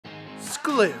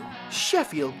SCLU,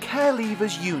 Sheffield Care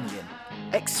Leavers Union.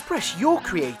 Express your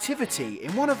creativity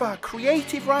in one of our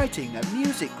creative writing and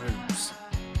music groups.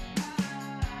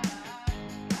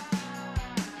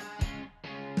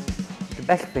 The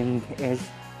best thing is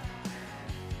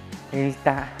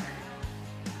that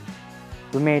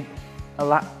we made a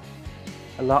lot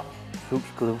through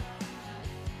SCLU.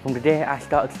 From the day I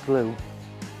started SCLU,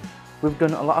 we've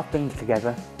done a lot of things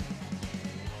together,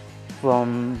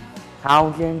 from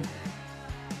housing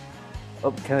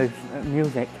up to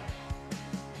music,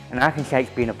 and I can say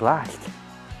it's been a blast.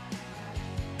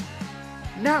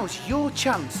 Now's your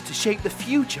chance to shape the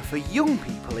future for young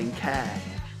people in care.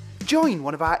 Join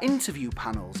one of our interview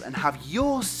panels and have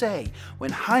your say when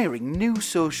hiring new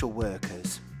social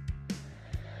workers.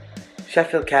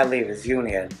 Sheffield Care Leavers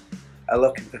Union are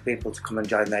looking for people to come and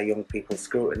join their young people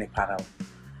scrutiny panel.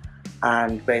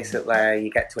 And basically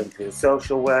you get to interview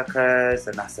social workers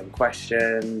and ask them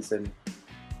questions, and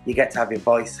you get to have your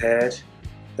voice heard.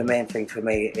 The main thing for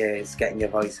me is getting your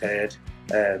voice heard,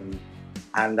 and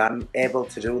I'm able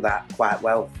to do that quite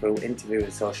well through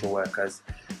interviewing social workers,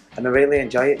 and I really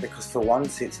enjoy it because for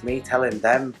once it's me telling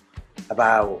them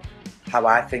about how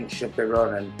I think should be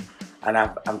run, and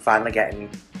I'm finally getting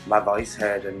my voice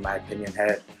heard and my opinion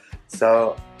heard.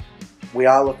 So we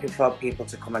are looking for people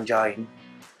to come and join.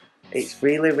 It's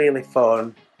really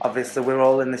fun. Obviously we're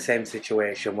all in the same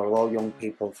situation, we're all young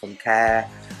people from care,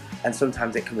 and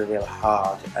sometimes it can be really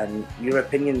hard, and your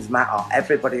opinions matter,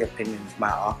 everybody's opinions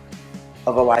matter,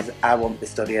 otherwise I won't be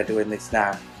studying doing this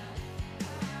now.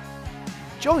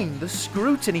 Join the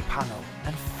scrutiny panel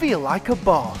and feel like a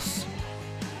boss.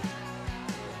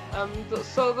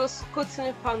 So the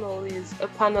scrutiny panel is a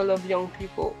panel of young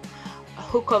people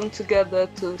who come together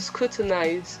to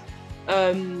scrutinize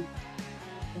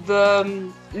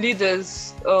the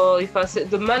leaders, or if I say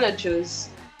the managers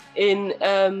in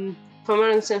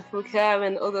permanent central care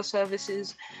and other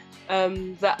services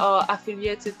that are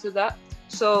affiliated to that.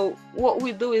 So what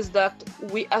we do is that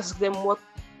we ask them what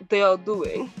they are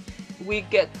doing. We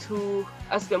get to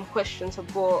ask them questions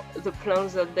about the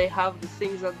plans that they have, the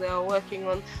things that they are working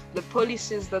on, the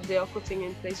policies that they are putting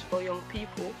in place for young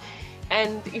people.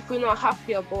 And if we're not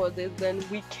happy about it, then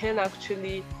we can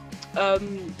actually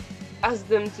ask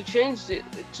them to change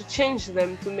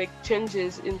them, to make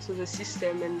changes into the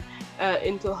system and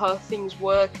into how things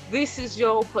work. This is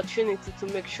your opportunity to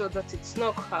make sure that it's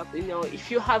not crap. You know,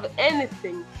 if you have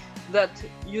anything that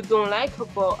you don't like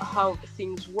about how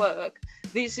things work,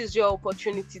 this is your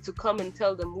opportunity to come and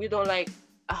tell them, we don't like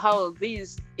how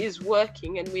this is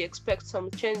working and we expect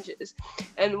some changes.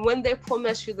 And when they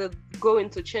promise you that going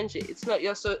to change it, it's not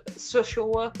your social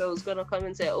worker who's going to come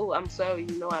and say, oh, I'm sorry,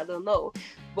 you know, I don't know.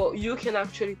 But you can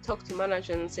actually talk to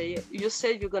manager and say, you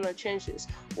said you're going to change this,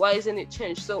 why isn't it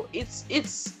changed? So it's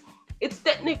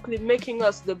technically making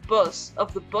us the boss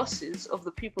of the bosses of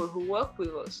the people who work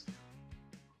with us.